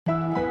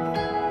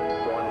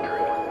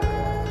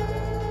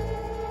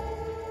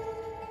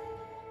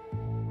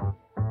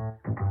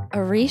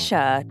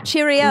Arisha.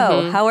 Cheerio.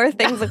 Mm-hmm. How are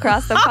things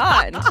across the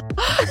pond?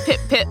 Pip,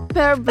 pip,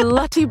 they're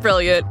bloody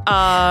brilliant.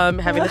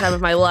 Having the time of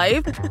my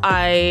life.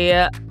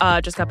 I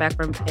just got back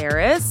from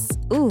Paris.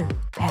 Ooh,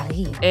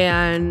 Paris.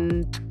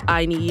 And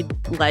I need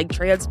leg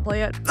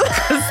transplants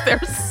because they're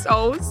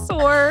so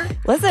sore.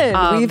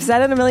 Listen, we've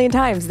said it a million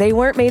times. They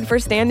weren't made for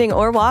standing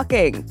or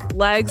walking.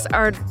 Legs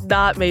are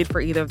not made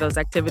for either of those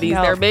activities.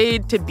 No. They're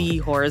made to be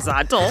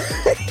horizontal.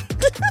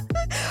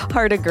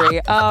 Hard agree.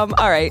 All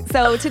right.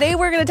 So today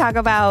we're going to talk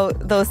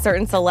about those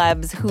certain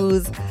celebs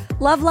whose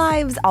love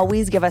lives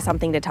always give us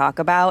something to talk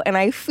about. And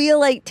I feel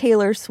like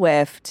Taylor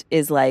Swift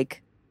is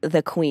like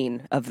the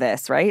queen of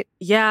this, right?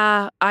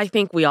 Yeah, I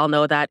think we all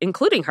know that,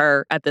 including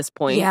her at this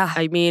point. Yeah.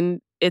 I mean,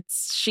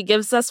 she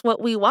gives us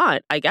what we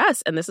want, I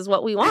guess, and this is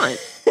what we want.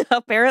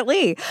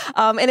 Apparently.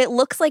 And it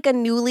looks like a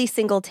newly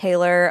single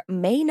Taylor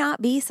may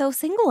not be so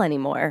single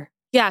anymore.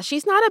 Yeah,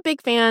 she's not a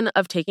big fan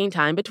of taking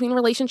time between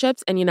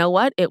relationships, and you know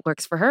what? It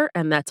works for her,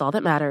 and that's all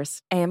that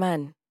matters.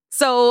 Amen.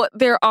 So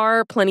there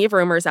are plenty of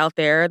rumors out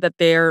there that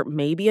there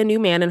may be a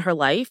new man in her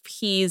life.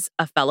 He's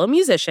a fellow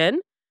musician.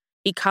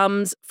 He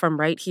comes from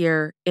right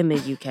here in the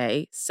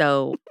UK,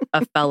 so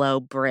a fellow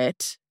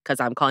Brit,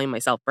 because I'm calling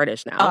myself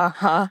British now.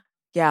 Uh-huh.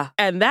 Yeah.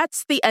 And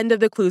that's the end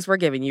of the clues we're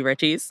giving you,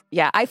 Richies.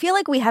 Yeah, I feel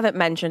like we haven't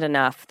mentioned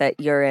enough that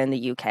you're in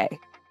the UK.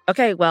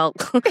 Okay, well,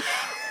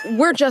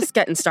 we're just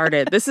getting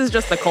started. This is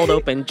just the cold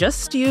open.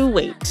 Just you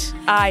wait.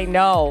 I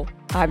know.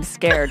 I'm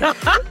scared.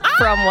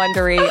 From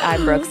Wondery,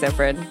 I'm Brooke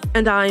Sifrin.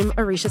 And I'm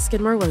Arisha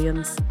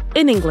Skidmore-Williams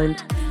in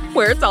England,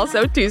 where it's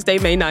also Tuesday,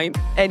 May 9th.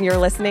 And you're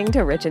listening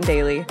to Rich and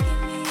Daily.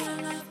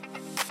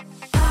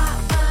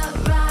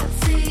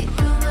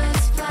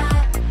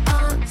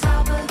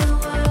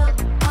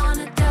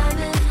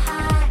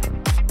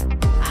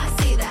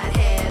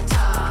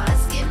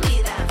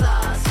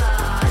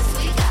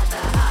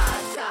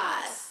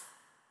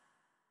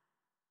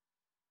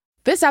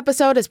 This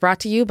episode is brought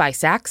to you by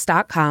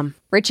Saks.com.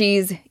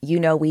 Richies, you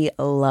know we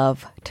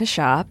love to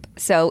shop,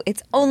 so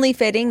it's only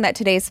fitting that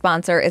today's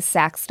sponsor is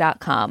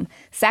Saks.com.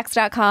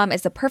 Saks.com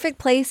is the perfect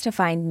place to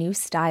find new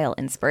style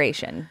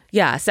inspiration.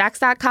 Yeah,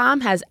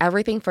 Saks.com has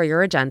everything for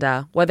your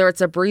agenda, whether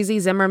it's a breezy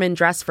Zimmermann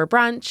dress for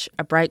brunch,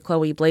 a bright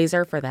Chloe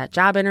blazer for that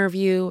job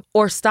interview,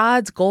 or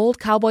Staud's gold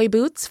cowboy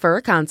boots for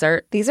a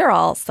concert. These are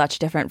all such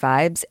different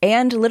vibes,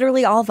 and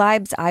literally all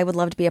vibes I would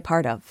love to be a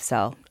part of,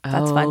 so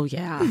that's fun. Oh,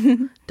 yeah,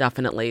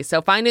 definitely.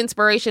 So find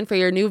inspiration for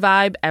your new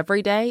vibe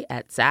every day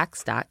at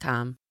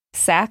Saks.com.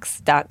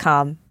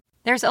 Saks.com.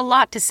 There's a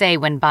lot to say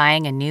when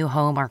buying a new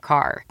home or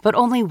car, but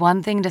only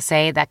one thing to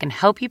say that can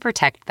help you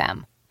protect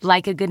them.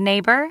 Like a good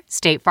neighbor,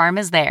 State Farm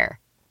is there.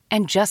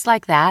 And just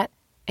like that,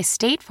 a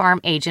State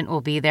Farm agent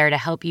will be there to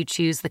help you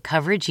choose the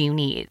coverage you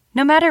need,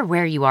 no matter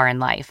where you are in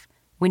life.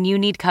 When you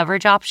need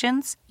coverage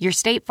options, your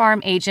State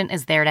Farm agent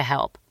is there to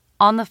help,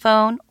 on the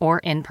phone or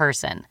in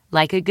person.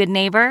 Like a good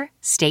neighbor,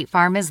 State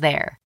Farm is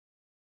there.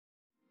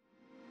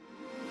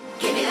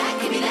 Give me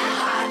that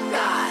hot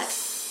goss.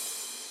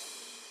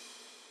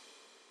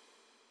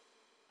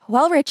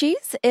 Well,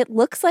 Richies, it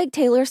looks like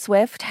Taylor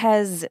Swift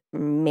has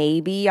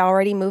maybe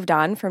already moved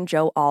on from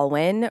Joe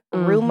Alwyn.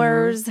 Mm-hmm.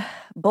 Rumors,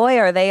 boy,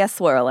 are they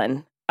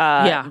a-swirling.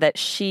 Yeah. That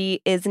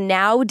she is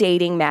now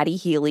dating Matty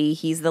Healy.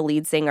 He's the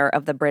lead singer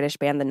of the British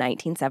band The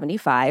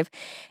 1975.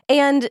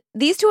 And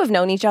these two have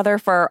known each other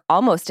for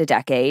almost a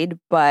decade,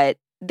 but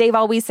they've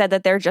always said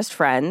that they're just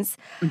friends.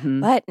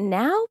 Mm-hmm. But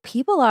now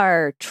people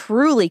are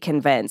truly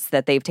convinced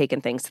that they've taken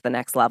things to the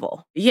next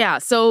level. Yeah,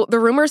 so the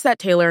rumors that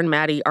Taylor and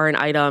Maddie are an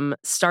item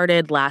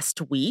started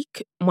last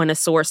week when a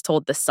source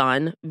told The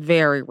Sun,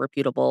 very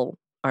reputable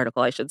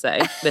article, I should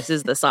say. This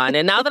is The Sun.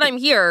 And now that I'm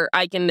here,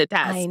 I can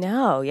attest. I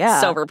know,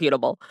 yeah. So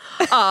reputable.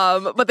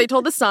 But they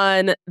told The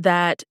Sun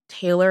that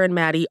Taylor and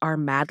Maddie are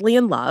madly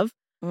in love.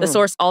 The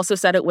source also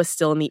said it was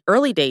still in the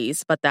early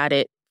days, but that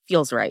it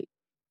feels right.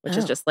 Which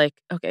is just like,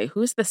 okay,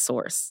 who's the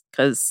source?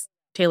 Because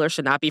Taylor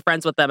should not be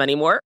friends with them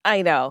anymore.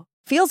 I know.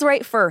 Feels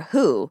right for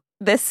who?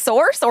 This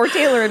source or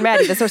Taylor and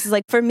Maddie? The source is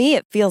like, for me,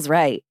 it feels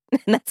right.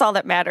 And that's all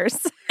that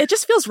matters. It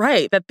just feels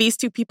right that these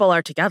two people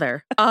are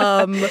together.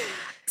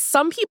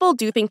 Some people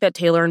do think that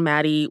Taylor and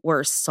Maddie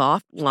were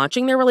soft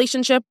launching their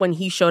relationship when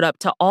he showed up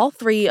to all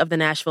 3 of the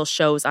Nashville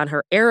shows on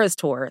her Eras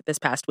tour this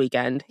past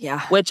weekend.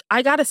 Yeah. Which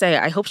I gotta say,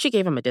 I hope she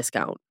gave him a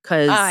discount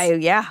because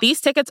Yeah. these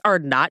tickets are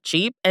not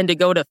cheap. And to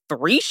go to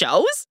 3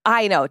 shows?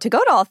 I know. To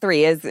go to all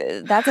 3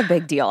 that's a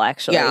big deal,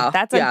 actually. Yeah,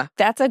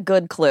 That's a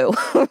good clue.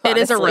 It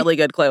is a honestly. really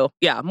good clue.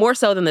 Yeah, more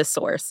so than this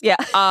source. Yeah.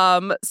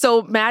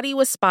 So Maddie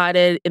was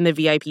spotted in the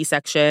VIP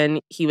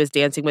section. He was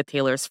dancing with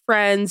Taylor's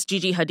friends,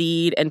 Gigi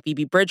Hadid and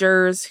Phoebe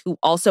Bridgers, who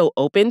also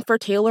opened for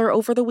Taylor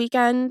over the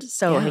weekend.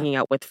 So hanging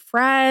out with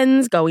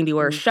friends, going to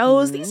her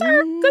shows. These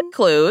are good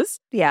clues.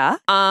 Yeah.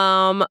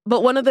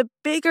 But one of the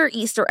bigger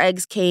Easter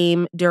eggs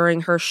came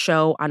during her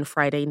show on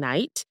Friday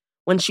night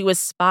when she was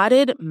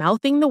spotted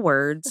mouthing the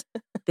words,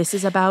 "This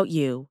is about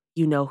you.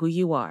 You know who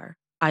you are.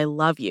 I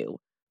love you."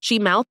 She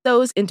mouthed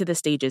those into the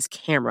stage's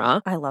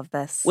camera. I love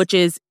this. Which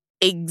is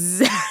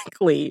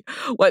exactly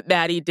what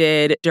Maddie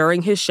did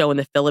during his show in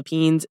the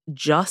Philippines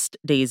just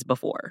days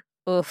before.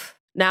 Oof.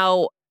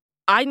 Now,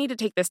 I need to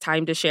take this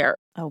time to share.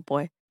 Oh,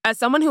 boy. As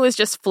someone who has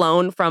just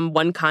flown from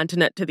one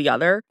continent to the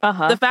other,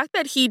 the fact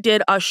that he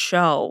did a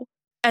show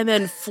and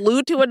then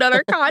flew to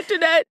another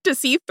continent to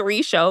see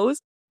 3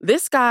 shows,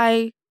 this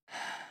guy,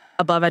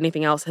 above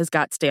anything else, has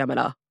got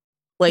stamina.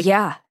 Like,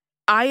 yeah.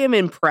 I am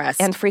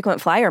impressed. And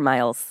frequent flyer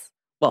miles.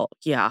 Well,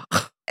 yeah,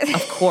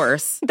 of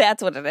course.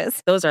 That's what it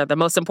is. Those are the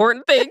most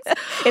important things.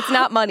 It's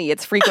not money,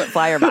 it's frequent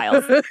flyer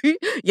miles.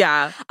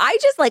 Yeah.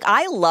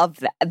 I love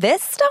that.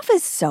 This stuff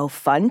is so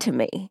fun to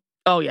me.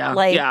 Oh, yeah.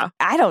 Like, yeah.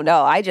 I don't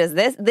know.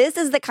 This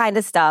is the kind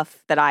of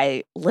stuff that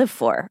I live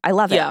for. I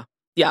love it. Yeah.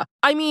 Yeah.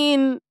 I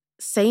mean,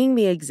 saying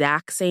the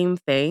exact same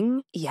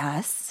thing,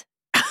 Yes.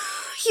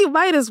 you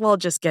might as well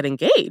just get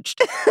engaged.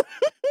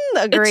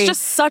 Agree. It's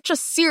just such a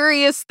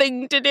serious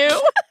thing to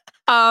do.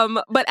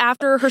 But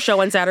after her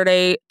show on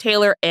Saturday,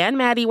 Taylor and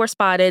Maddie were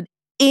spotted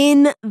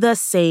in the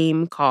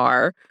same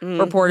car,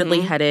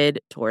 reportedly headed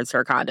towards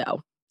her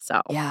condo.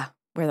 So, yeah,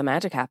 where the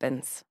magic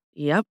happens.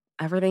 Yep.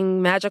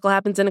 Everything magical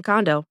happens in a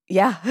condo.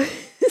 Yeah.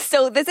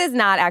 So this is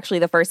not actually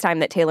the first time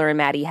that Taylor and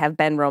Maddie have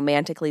been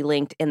romantically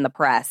linked in the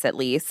press, at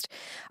least.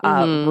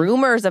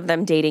 Rumors of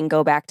them dating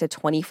go back to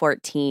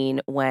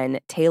 2014 when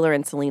Taylor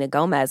and Selena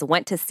Gomez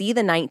went to see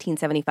the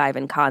 1975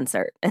 in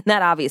concert. And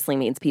that obviously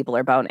means people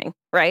are boning,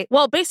 right?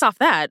 Well, based off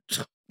that,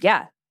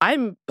 Yeah.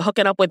 I'm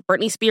hooking up with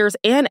Britney Spears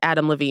and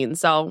Adam Levine.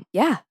 So,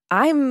 Yeah.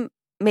 I'm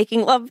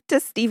making love to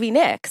Stevie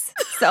Nicks.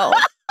 So,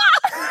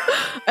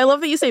 I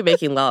love that you say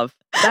making love.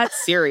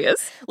 That's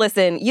serious.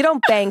 listen, you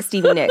don't bang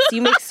Stevie Nicks.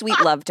 You make sweet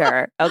love to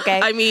her,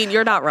 okay? I mean,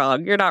 you're not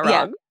wrong. You're not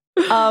Yeah.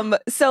 wrong.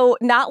 So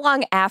not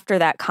long after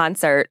that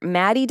concert,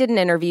 Maddie did an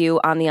interview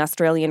on the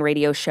Australian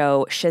radio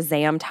show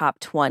Shazam Top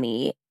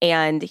 20,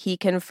 and he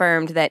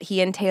confirmed that he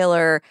and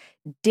Taylor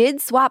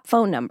did swap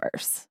phone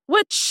numbers.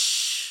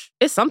 Which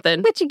is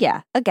something. Which,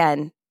 yeah,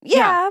 again,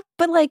 yeah,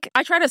 but like,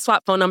 I try to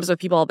swap phone numbers with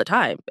people all the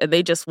time, and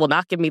they just will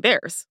not give me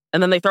theirs.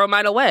 And then they throw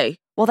mine away.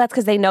 well, that's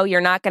because they know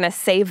you're not going to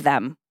save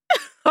them.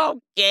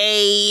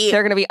 Okay.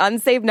 They're going to be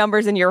unsaved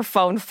numbers in your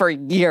phone for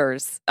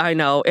years. I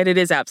know, and it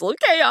is absolute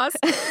chaos.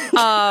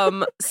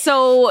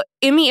 So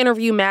in the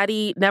interview,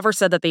 Maddie never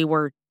said that they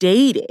were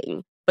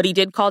dating, but he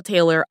did call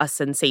Taylor a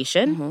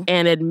sensation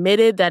and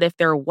admitted that if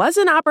there was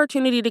an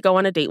opportunity to go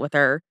on a date with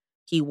her,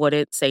 he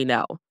wouldn't say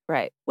no.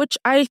 Right. Which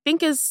I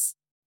think is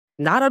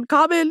not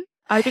uncommon.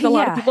 I think a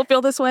lot of people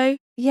feel this way.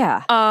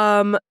 Yeah.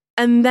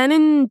 And then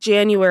in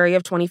January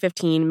of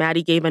 2015,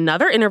 Maddie gave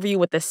another interview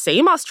with the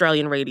same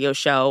Australian radio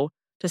show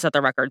to set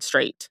the record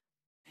straight.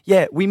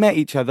 Yeah, we met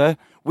each other.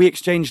 We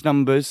exchanged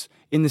numbers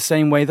in the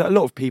same way that a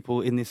lot of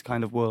people in this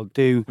kind of world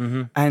do.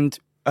 And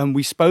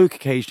we spoke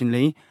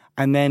occasionally.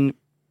 And then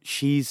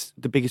she's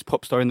the biggest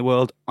pop star in the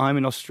world. I'm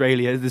in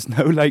Australia. There's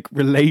no like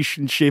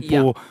relationship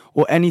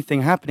or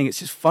anything happening. It's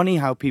just funny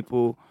how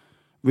people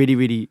really,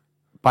 really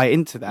buy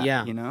into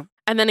that, you know?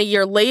 And then a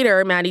year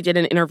later, Maddie did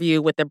an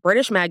interview with the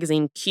British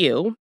magazine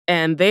Q.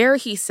 And there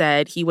he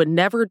said he would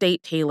never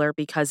date Taylor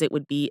because it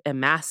would be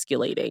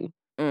emasculating.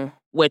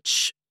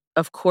 Which,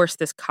 of course,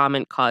 this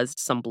comment caused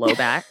some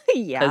blowback.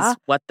 Yeah. Because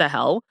what the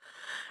hell?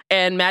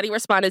 And Maddie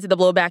responded to the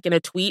blowback in a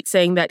tweet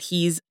saying that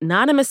he's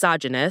not a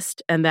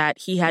misogynist and that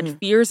he had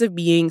fears of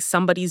being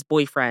somebody's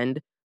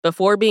boyfriend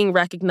before being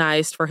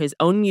recognized for his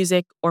own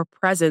music or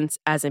presence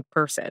as a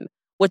person.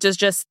 Which is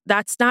just,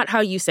 that's not how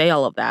you say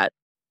all of that.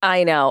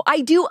 I know.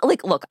 I do,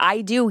 like, look,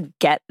 I do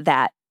get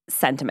that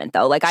sentiment,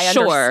 though. Like, I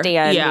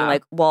understand being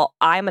like, well,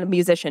 I'm a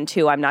musician,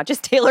 too. I'm not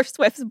just Taylor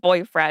Swift's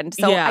boyfriend.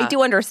 So I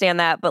do understand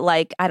that. But,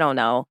 like, I don't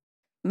know.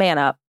 Man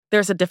up.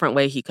 There's a different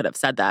way he could have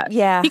said that.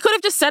 Yeah. He could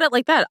have just said it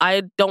like that.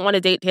 I don't want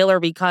to date Taylor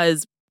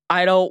because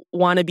I don't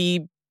want to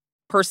be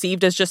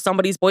perceived as just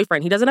somebody's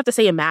boyfriend. He doesn't have to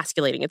say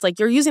emasculating. It's like,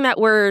 you're using that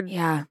word.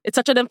 Yeah. It's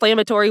such an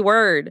inflammatory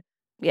word.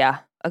 Yeah.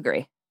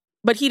 Agree.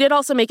 But he did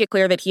also make it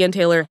clear that he and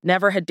Taylor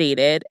never had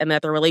dated and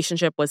that their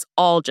relationship was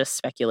all just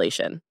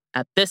speculation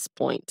at this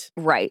point.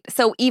 Right.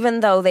 So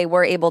even though they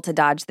were able to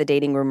dodge the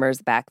dating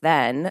rumors back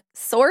then,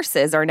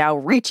 sources are now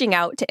reaching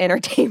out to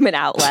entertainment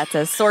outlets,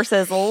 as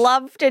sources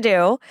love to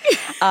do.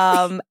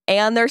 And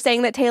they're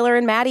saying that Taylor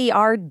and Maddie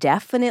are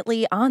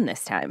definitely on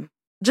this time.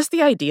 Just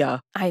the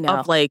idea I know.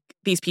 of like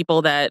these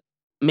people that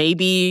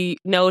maybe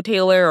know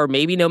Taylor or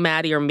maybe know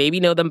Maddie or maybe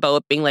know them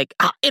both being like,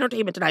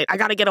 Entertainment Tonight, I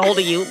got to get a hold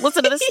of you.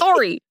 Listen to this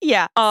story.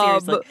 Yeah,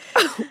 seriously.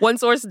 One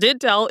source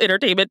did tell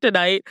Entertainment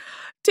Tonight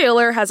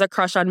Taylor has a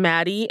crush on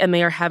Maddie and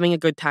they are having a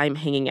good time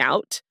hanging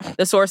out.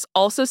 The source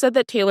also said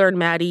that Taylor and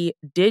Maddie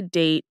did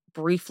date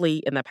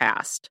briefly in the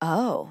past.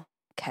 Oh,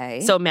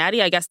 okay. So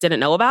Maddie, I guess, didn't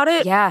know about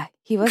it? Yeah,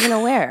 he wasn't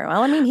aware.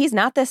 Well, I mean, he's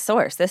not this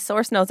source. This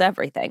source knows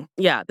everything.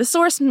 Yeah, the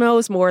source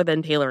knows more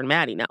than Taylor and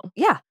Maddie know.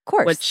 Yeah, of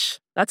course. Which,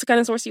 that's the kind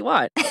of source you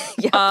want.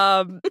 Yep.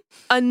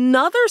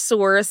 Another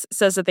source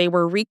says that they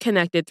were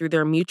reconnected through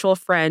their mutual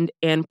friend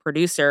and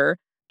producer,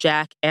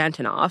 Jack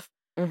Antonoff.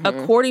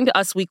 According to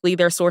Us Weekly,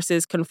 their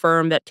sources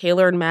confirm that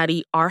Taylor and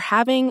Maddie are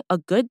having a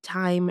good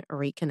time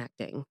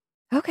reconnecting.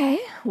 Okay.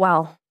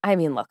 Well, I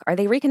mean, look, are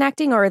they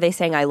reconnecting or are they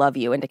saying I love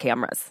you into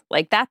cameras?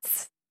 Like,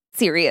 that's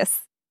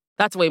serious.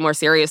 That's way more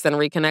serious than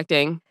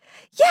reconnecting.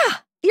 Yeah,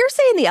 you're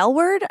saying the L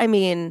word? I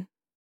mean,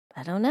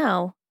 I don't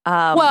know.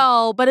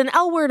 Well, but an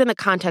L word in the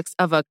context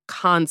of a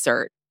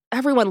concert.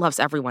 Everyone loves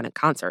everyone at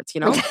concerts,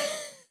 you know?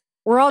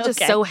 We're all just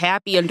so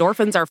happy.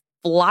 Endorphins are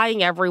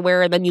flying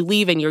everywhere. And then you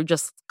leave and you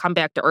just come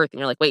back to earth and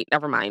you're like, wait,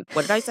 never mind.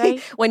 What did I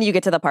say? When you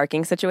get to the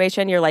parking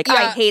situation, you're like,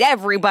 I hate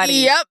everybody.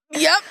 Yep.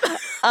 The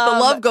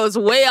love goes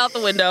way out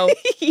the window.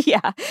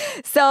 Yeah.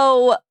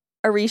 So,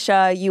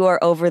 Arisha, you are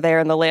over there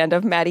in the land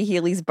of Maddie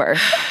Healy's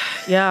birth.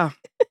 Yeah.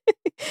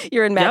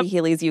 You're in Maddie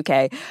Healy's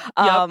UK.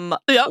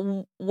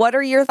 What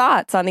are your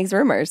thoughts on these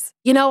rumors?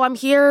 You know, I'm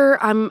here.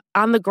 I'm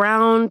on the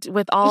ground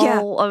with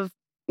all of,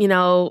 you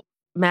know,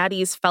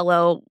 Maddie's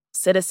fellow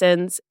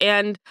citizens.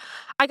 And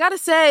I got to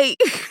say,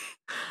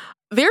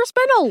 there's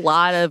been a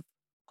lot of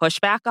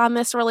pushback on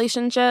this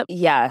relationship.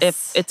 Yes.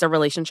 If it's a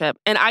relationship.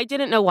 And I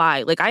didn't know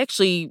why. Like, I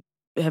actually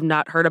have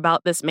not heard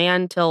about this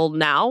man till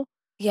now.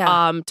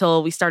 Yeah.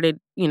 Till we started,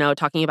 you know,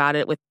 talking about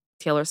it with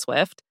Taylor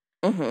Swift.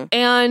 Mm-hmm.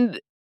 And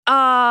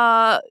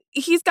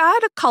he's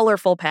got a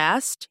colorful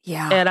past.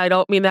 Yeah. And I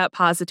don't mean that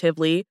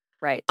positively.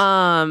 Right.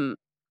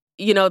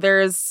 You know,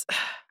 there's,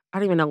 I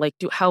don't even know, like,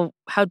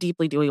 how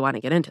deeply do we want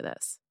to get into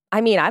this? I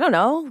mean, I don't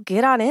know.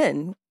 Get on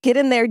in. Get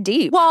in there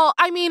deep. Well,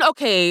 I mean,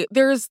 okay,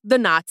 there's the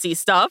Nazi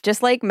stuff.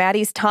 Just like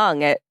Maddie's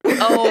tongue at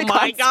Oh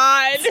my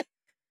God.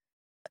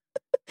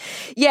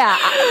 Yeah.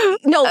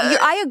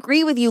 I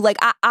agree with you. Like,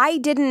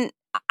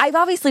 I've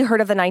obviously heard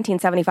of the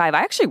 1975. I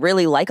actually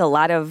really like a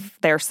lot of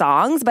their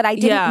songs, but I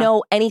didn't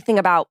know anything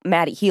about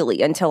Maddie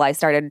Healy until I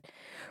started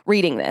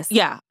reading this.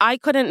 Yeah. I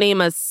couldn't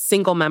name a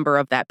single member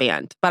of that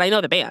band, but I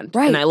know the band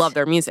and I love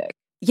their music.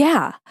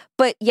 Yeah.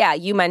 But yeah,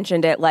 you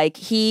mentioned it. Like,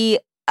 he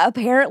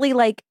apparently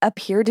like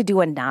appeared to do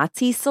a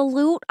Nazi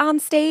salute on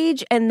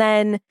stage and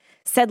then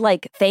said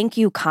like, thank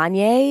you,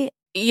 Kanye.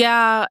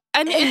 Yeah.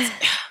 And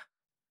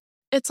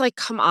it's like,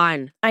 come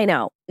on. I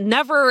know.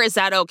 Never is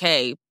that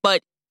okay.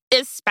 But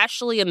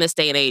especially in this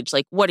day and age,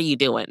 like, what are you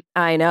doing?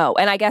 I know.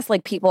 And I guess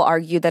like people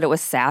argued that it was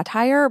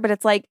satire, but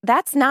it's like,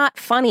 that's not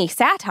funny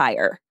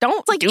satire.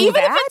 Don't like, do even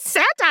that. if it's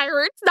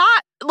satire,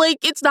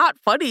 it's not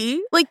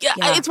funny. Like,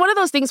 it's one of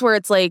those things where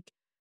it's like,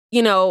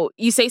 you know,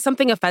 you say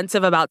something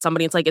offensive about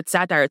somebody, it's like, it's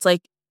satire. It's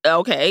like,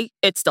 okay,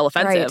 it's still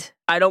offensive. Right.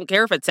 I don't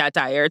care if it's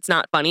satire. It's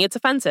not funny. It's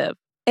offensive.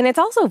 And it's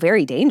also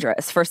very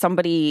dangerous for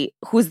somebody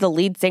who's the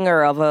lead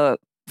singer of a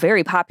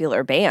very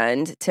popular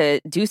band to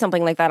do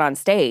something like that on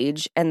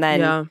stage and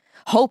then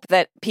hope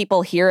that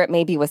people hear it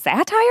maybe with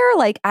satire.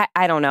 Like,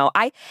 I don't know.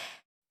 I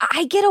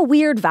get a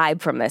weird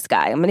vibe from this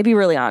guy. I'm going to be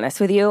really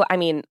honest with you. I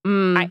mean,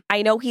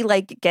 I know he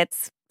like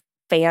gets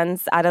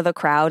fans out of the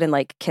crowd and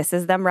like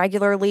kisses them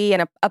regularly.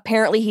 And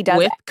apparently he does.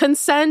 With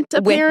consent,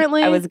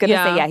 apparently. I was going to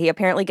say, he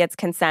apparently gets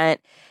consent.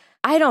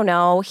 I don't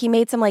know. He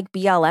made some like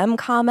BLM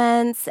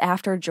comments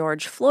after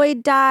George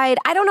Floyd died.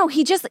 I don't know.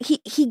 He just,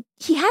 he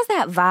has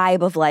that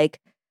vibe of like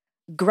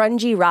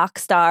grungy rock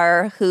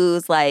star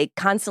who's like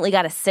constantly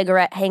got a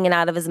cigarette hanging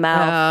out of his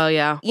mouth. Oh,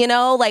 yeah. You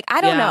know, like,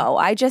 I don't know.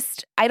 I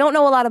don't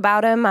know a lot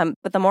about him.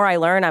 But the more I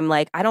learn, I'm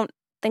like, I don't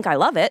think I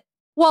love it.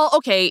 Well,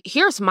 okay,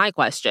 here's my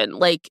question.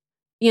 Like,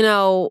 you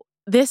know,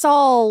 this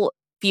all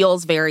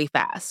feels very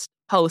fast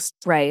post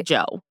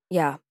Joe.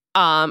 Yeah.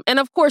 And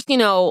of course, you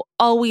know,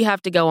 all we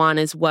have to go on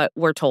is what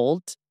we're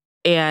told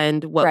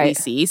and what we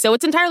see. So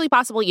it's entirely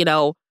possible, you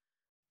know,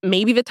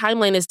 maybe the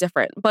timeline is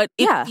different. But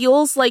it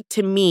feels like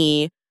to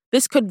me,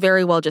 this could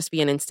very well just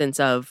be an instance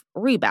of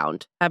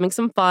rebound, having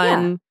some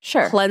fun,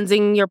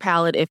 cleansing your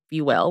palate, if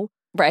you will.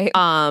 Right.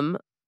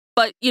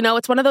 But, you know,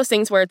 it's one of those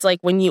things where it's like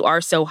when you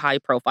are so high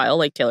profile,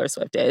 like Taylor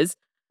Swift is.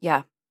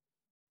 Yeah.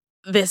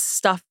 This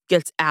stuff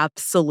gets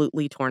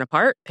absolutely torn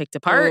apart, picked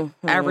apart.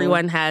 Mm-hmm.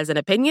 Everyone has an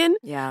opinion.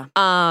 Yeah.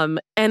 And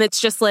it's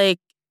just like,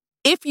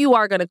 if you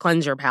are going to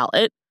cleanse your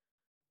palate,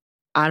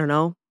 I don't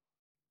know,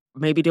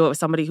 maybe do it with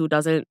somebody who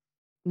doesn't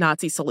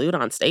Nazi salute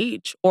on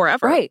stage or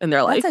ever in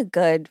their life. That's a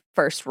good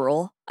first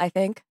rule, I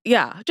think.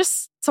 Yeah,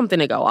 just something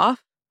to go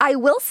off. I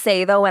will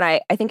say, though, and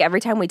I think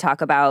every time we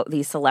talk about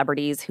these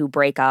celebrities who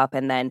break up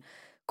and then,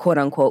 quote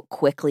unquote,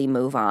 quickly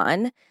move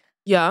on.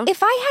 Yeah.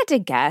 If I had to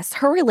guess,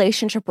 her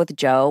relationship with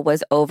Joe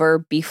was over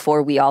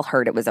before we all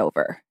heard it was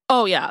over.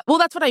 Oh, yeah. Well,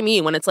 that's what I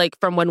mean when it's like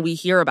from when we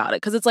hear about it.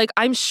 Because it's like,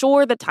 I'm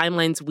sure the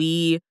timelines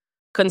we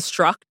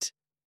construct,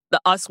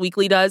 the Us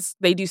Weekly does,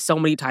 they do so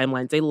many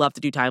timelines. They love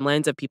to do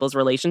timelines of people's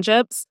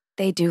relationships.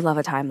 They do love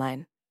a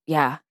timeline.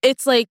 Yeah.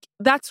 It's like,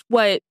 that's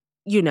what,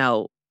 you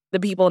know, the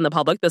people in the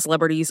public, the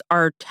celebrities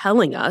are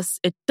telling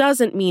us. It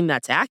doesn't mean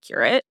that's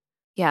accurate.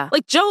 Yeah.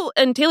 Like Joe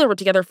and Taylor were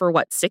together for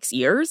 6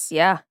 years?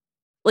 Yeah.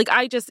 Like,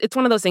 it's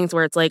one of those things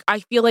where it's like,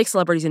 I feel like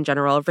celebrities in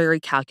general are very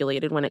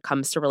calculated when it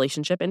comes to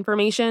relationship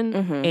information.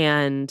 Mm-hmm.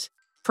 And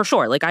for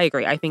sure, like, I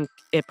agree. I think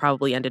it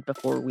probably ended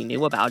before we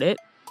knew about it.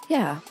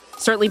 Yeah.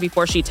 Certainly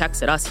before she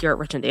texted us here at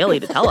Rich and Daily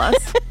to tell us.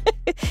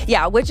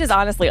 Yeah, which is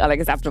honestly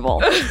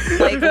unacceptable.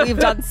 Like, we've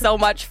done so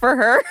much for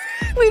her.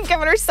 We've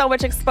given her so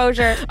much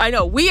exposure. I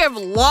know. We have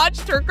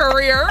launched her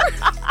career.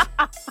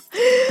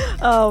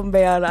 Oh,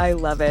 man. I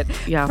love it.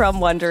 Yeah. From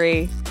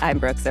Wondery, I'm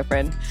Brooke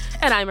Ziffrin.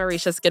 And I'm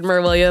Arisha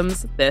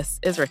Skidmore-Williams. This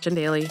is Rich and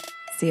Daily.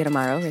 See you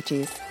tomorrow,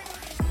 Richies.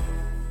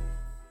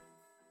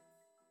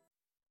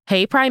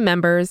 Hey, Prime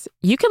members,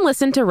 you can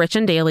listen to Rich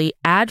and Daily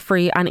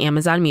ad-free on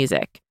Amazon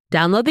Music.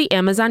 Download the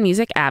Amazon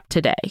Music app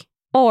today.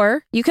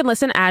 Or you can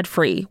listen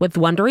ad-free with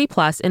Wondery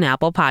Plus in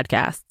Apple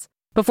Podcasts.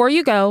 Before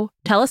you go,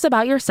 tell us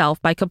about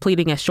yourself by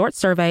completing a short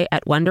survey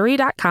at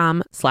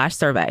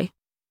Wondery.com/survey.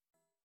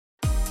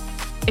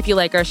 If you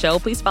like our show,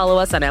 please follow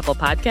us on Apple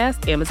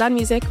Podcasts, Amazon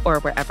Music, or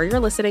wherever you're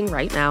listening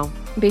right now.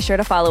 Be sure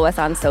to follow us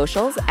on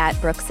socials at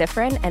Brooke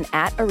Sifrin and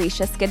at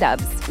Arisha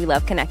Skidubs. We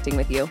love connecting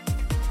with you.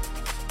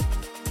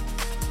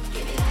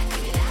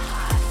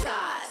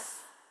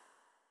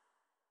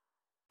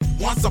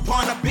 Once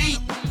upon a beat.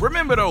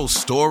 Remember those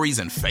stories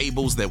and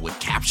fables that would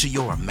capture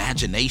your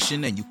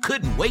imagination and you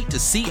couldn't wait to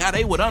see how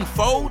they would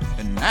unfold?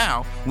 And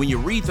now, when you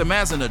read them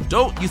as an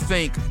adult, you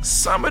think,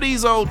 some of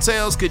these old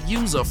tales could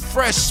use a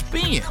fresh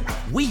spin.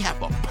 We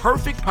have a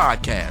perfect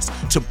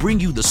podcast to bring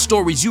you the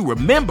stories you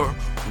remember,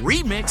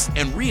 remix,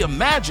 and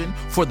reimagine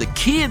for the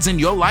kids in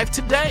your life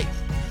today.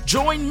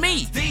 Join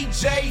me,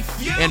 DJ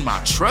Few, and my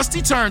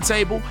trusty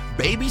turntable,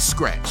 Baby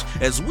Scratch,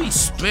 as we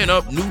spin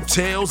up new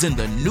tales in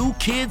the New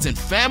Kids and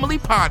Family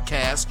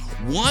podcast,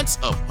 Once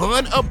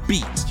Upon a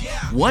Beat.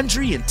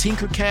 Wondery and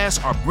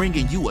Tinkercast are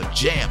bringing you a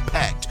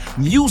jam-packed,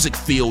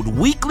 music-filled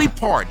weekly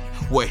party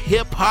where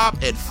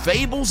hip-hop and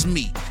fables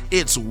meet.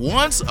 It's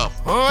Once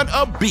Upon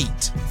a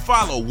Beat.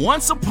 Follow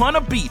Once Upon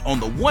a Beat on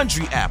the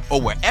Wondery app or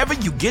wherever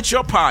you get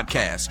your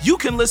podcasts. You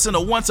can listen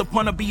to Once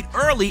Upon a Beat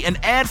early and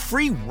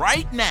ad-free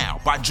right now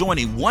by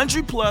joining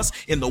Wondery Plus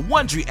in the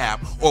Wondery app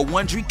or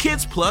Wondery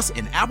Kids Plus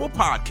in Apple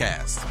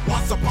Podcasts.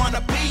 Once Upon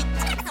a Beat.